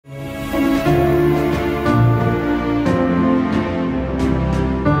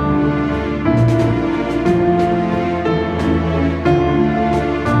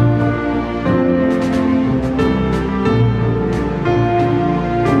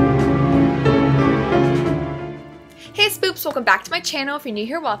Spoops, welcome back to my channel. If you're new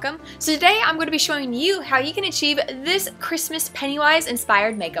here, welcome. So today I'm going to be showing you how you can achieve this Christmas Pennywise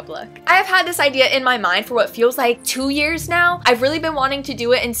inspired makeup look. I have had this idea in my mind for what feels like 2 years now. I've really been wanting to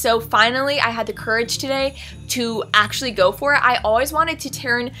do it, and so finally I had the courage today to actually go for it. I always wanted to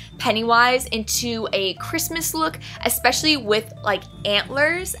turn Pennywise into a Christmas look, especially with like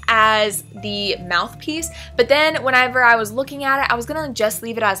antlers as the mouthpiece, but then whenever I was looking at it, I was gonna just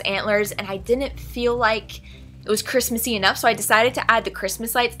leave it as antlers and I didn't feel like it was Christmassy enough, so I decided to add the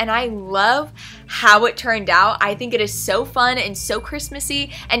Christmas lights, and I love how it turned out. I think it is so fun and so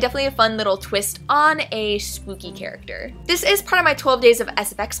Christmassy, and definitely a fun little twist on a spooky character. This is part of my 12 Days of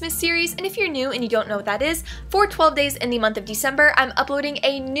SFX-mas series, and if you're new and you don't know what that is, for 12 days in the month of December, I'm uploading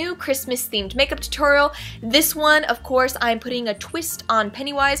a new Christmas-themed makeup tutorial. This one, of course, I'm putting a twist on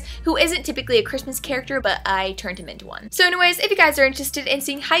Pennywise, who isn't typically a Christmas character, but I turned him into one. So anyways, if you guys are interested in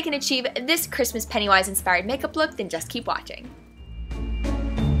seeing how you can achieve this Christmas Pennywise-inspired makeup look, then just keep watching.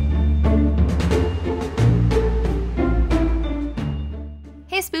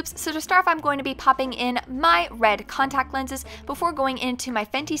 Hey Spoops, so to start off I'm going to be popping in my red contact lenses before going into my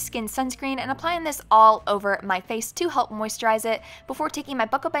Fenty Skin sunscreen and applying this all over my face to help moisturize it before taking my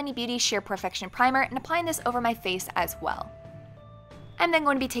Buckle Benny Beauty Sheer Perfection Primer and applying this over my face as well. I'm then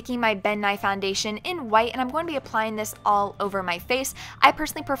going to be taking my Ben Nye foundation in white, and I'm going to be applying this all over my face. I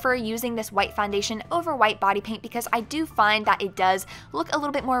personally prefer using this white foundation over white body paint because I do find that it does look a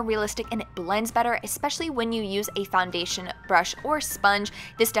little bit more realistic and it blends better, especially when you use a foundation brush or sponge.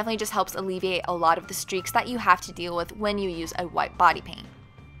 This definitely just helps alleviate a lot of the streaks that you have to deal with when you use a white body paint.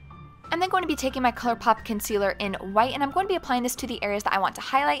 I'm then going to be taking my ColourPop concealer in white, and I'm going to be applying this to the areas that I want to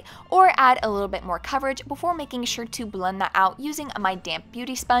highlight or add a little bit more coverage before making sure to blend that out using my damp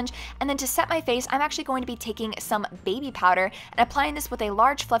beauty sponge. And then to set my face, I'm actually going to be taking some baby powder and applying this with a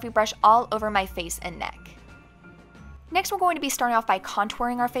large fluffy brush all over my face and neck. Next, we're going to be starting off by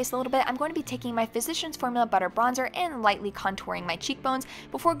contouring our face a little bit. I'm going to be taking my Physicians Formula Butter Bronzer and lightly contouring my cheekbones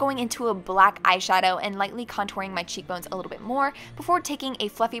before going into a black eyeshadow and lightly contouring my cheekbones a little bit more before taking a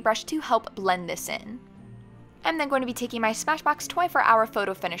fluffy brush to help blend this in. I'm then going to be taking my Smashbox 24-Hour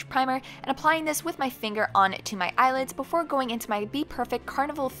Photo Finish Primer and applying this with my finger onto my eyelids before going into my Be Perfect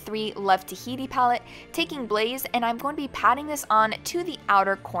Carnival 3 Love Tahiti palette, taking Blaze, and I'm going to be patting this on to the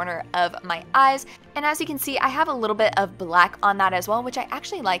outer corner of my eyes. And as you can see, I have a little bit of black on that as well, which I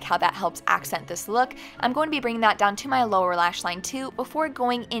actually like how that helps accent this look. I'm going to be bringing that down to my lower lash line too before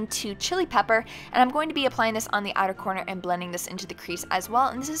going into Chili Pepper, and I'm going to be applying this on the outer corner and blending this into the crease as well,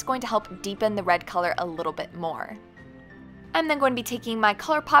 and this is going to help deepen the red color a little bit more. I'm then going to be taking my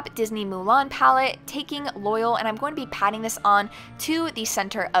ColourPop Disney Mulan palette, taking Loyal, and I'm going to be patting this on to the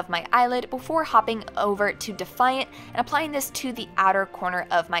center of my eyelid before hopping over to Defiant and applying this to the outer corner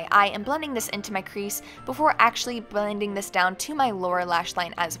of my eye and blending this into my crease before actually blending this down to my lower lash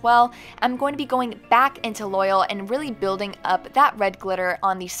line as well. I'm going to be going back into Loyal and really building up that red glitter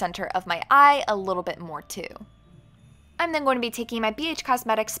on the center of my eye a little bit more too. I'm then going to be taking my BH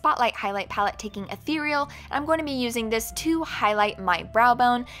Cosmetics Spotlight Highlight Palette, taking Ethereal, and I'm going to be using this to highlight my brow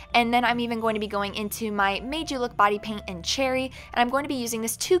bone, and then I'm even going to be going into my Made You Look Body Paint in Cherry, and I'm going to be using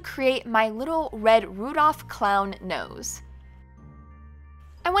this to create my little red Rudolph clown nose.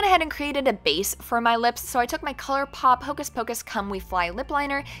 I went ahead and created a base for my lips, so I took my ColourPop Hocus Pocus Come We Fly lip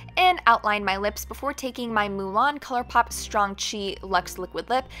liner and outlined my lips before taking my Mulan ColourPop Strong Chi Luxe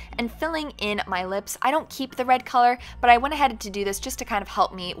Liquid Lip and filling in my lips. I don't keep the red color, but I went ahead to do this just to kind of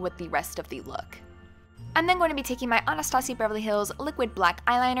help me with the rest of the look. I'm then going to be taking my Anastasia Beverly Hills Liquid Black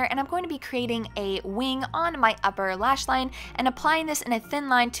Eyeliner, and I'm going to be creating a wing on my upper lash line and applying this in a thin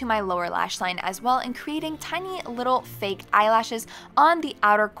line to my lower lash line as well, and creating tiny little fake eyelashes on the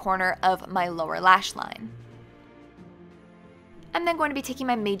outer corner of my lower lash line. I'm then going to be taking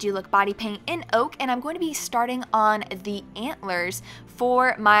my Made You Look Body Paint in Oak, and I'm going to be starting on the antlers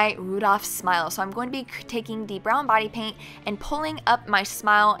for my Rudolph smile. So I'm going to be taking the brown body paint and pulling up my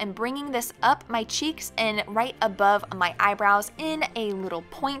smile and bringing this up my cheeks and right above my eyebrows in a little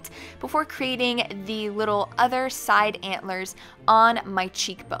point before creating the little other side antlers on my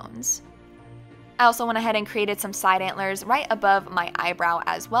cheekbones. I also went ahead and created some side antlers right above my eyebrow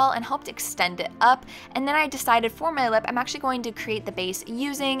as well and helped extend it up. And then I decided for my lip, I'm actually going to create the base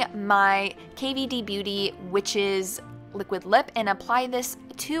using my KVD Beauty Witch's liquid lip and apply this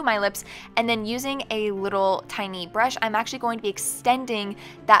to my lips, and then using a little tiny brush, I'm actually going to be extending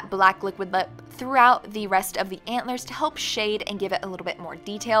that black liquid lip throughout the rest of the antlers to help shade and give it a little bit more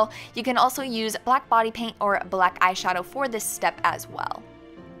detail. You can also use black body paint or black eyeshadow for this step as well.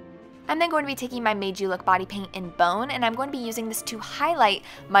 I'm then going to be taking my Made You Look body paint in Bone, and I'm going to be using this to highlight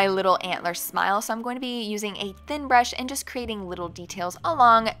my little antler smile. So I'm going to be using a thin brush and just creating little details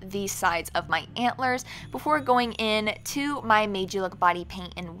along the sides of my antlers before going in to my Made You Look body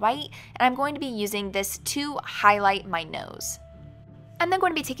paint in White, and I'm going to be using this to highlight my nose. I'm then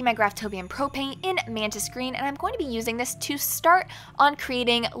going to be taking my Graftobian Pro Paint in Mantis Green, and I'm going to be using this to start on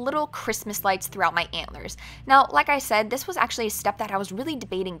creating little Christmas lights throughout my antlers. Now, like I said, this was actually a step that I was really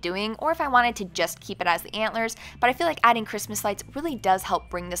debating doing, or if I wanted to just keep it as the antlers, but I feel like adding Christmas lights really does help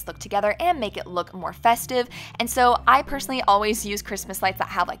bring this look together and make it look more festive, and so I personally always use Christmas lights that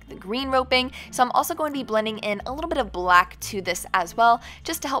have like the green roping, so I'm also going to be blending in a little bit of black to this as well,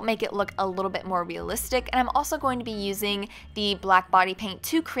 just to help make it look a little bit more realistic, and I'm also going to be using the black body paint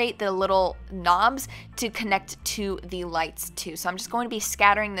to create the little knobs to connect to the lights too. So I'm just going to be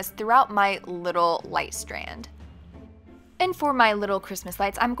scattering this throughout my little light strand. And for my little Christmas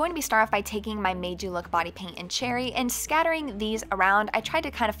lights, I'm going to be starting off by taking my Made You Look body paint in Cherry and scattering these around. I tried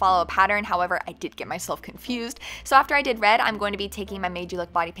to kind of follow a pattern, however, I did get myself confused. So after I did red, I'm going to be taking my Made You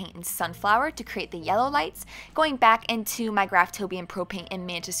Look body paint in Sunflower to create the yellow lights, going back into my Graftobian Pro Paint in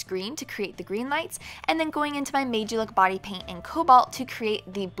Mantis Green to create the green lights, and then going into my Made You Look body paint in Cobalt to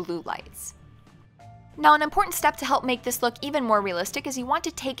create the blue lights. Now, an important step to help make this look even more realistic is you want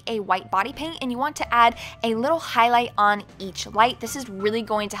to take a white body paint and you want to add a little highlight on each light. This is really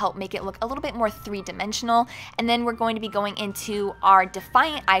going to help make it look a little bit more three-dimensional. And then we're going to be going into our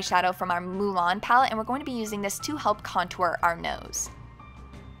Defiant eyeshadow from our Mulan palette, and we're going to be using this to help contour our nose.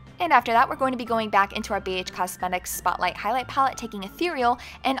 And after that, we're going to be going back into our BH Cosmetics Spotlight Highlight Palette, taking Ethereal,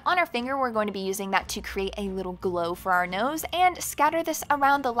 and on our finger, we're going to be using that to create a little glow for our nose, and scatter this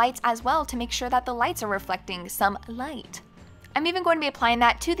around the lights as well to make sure that the lights are reflecting some light. I'm even going to be applying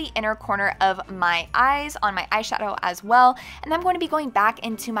that to the inner corner of my eyes on my eyeshadow as well, and I'm going to be going back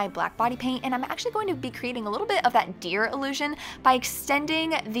into my black body paint, and I'm actually going to be creating a little bit of that deer illusion by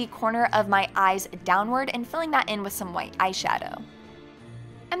extending the corner of my eyes downward and filling that in with some white eyeshadow.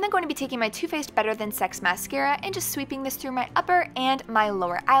 I'm then going to be taking my Too Faced Better Than Sex mascara and just sweeping this through my upper and my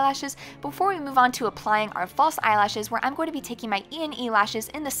lower eyelashes before we move on to applying our false eyelashes, where I'm going to be taking my E&E lashes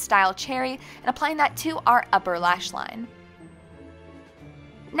in the style Cherry and applying that to our upper lash line.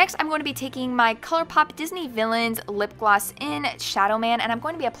 Next, I'm going to be taking my ColourPop Disney Villains Lip Gloss in Shadow Man, and I'm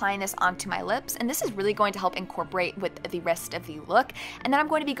going to be applying this onto my lips, and this is really going to help incorporate with the rest of the look. And then I'm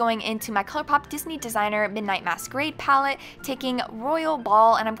going to be going into my ColourPop Disney Designer Midnight Masquerade palette, taking Royal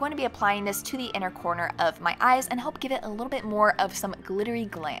Ball, and I'm going to be applying this to the inner corner of my eyes and help give it a little bit more of some glittery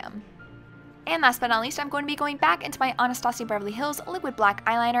glam. And last but not least, I'm going to be going back into my Anastasia Beverly Hills Liquid Black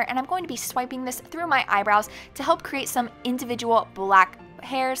Eyeliner, and I'm going to be swiping this through my eyebrows to help create some individual black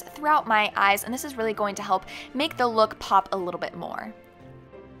hairs throughout my eyes, and this is really going to help make the look pop a little bit more.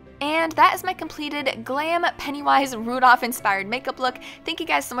 And that is my completed glam Pennywise Rudolph inspired makeup look. Thank you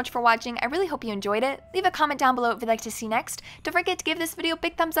guys so much for watching. I really hope you enjoyed it. Leave a comment down below if you'd like to see next. Don't forget to give this video a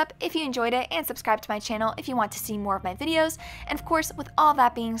big thumbs up if you enjoyed it, and subscribe to my channel if you want to see more of my videos. And of course, with all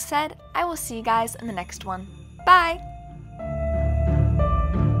that being said, I will see you guys in the next one. Bye!